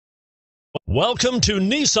Welcome to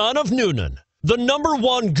Nissan of Newnan, the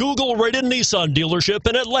 #1 Google-rated Nissan dealership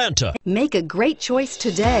in Atlanta. Make a great choice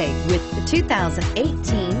today with the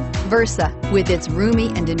 2018 Versa. With its roomy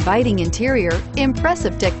and inviting interior,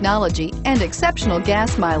 impressive technology, and exceptional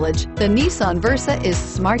gas mileage, the Nissan Versa is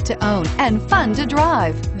smart to own and fun to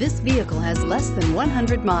drive. This vehicle has less than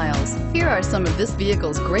 100 miles. Here are some of this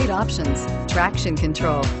vehicle's great options: traction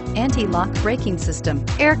control, anti-lock braking system,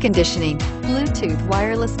 air conditioning, Bluetooth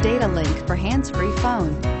wireless data link for hands-free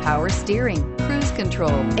phone, power steering, cruise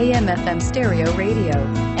control, AM/FM stereo radio,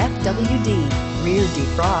 FWD, rear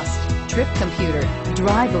defrost, trip computer.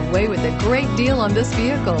 Drive away with a great deal on this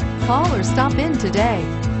vehicle. Call or stop in today.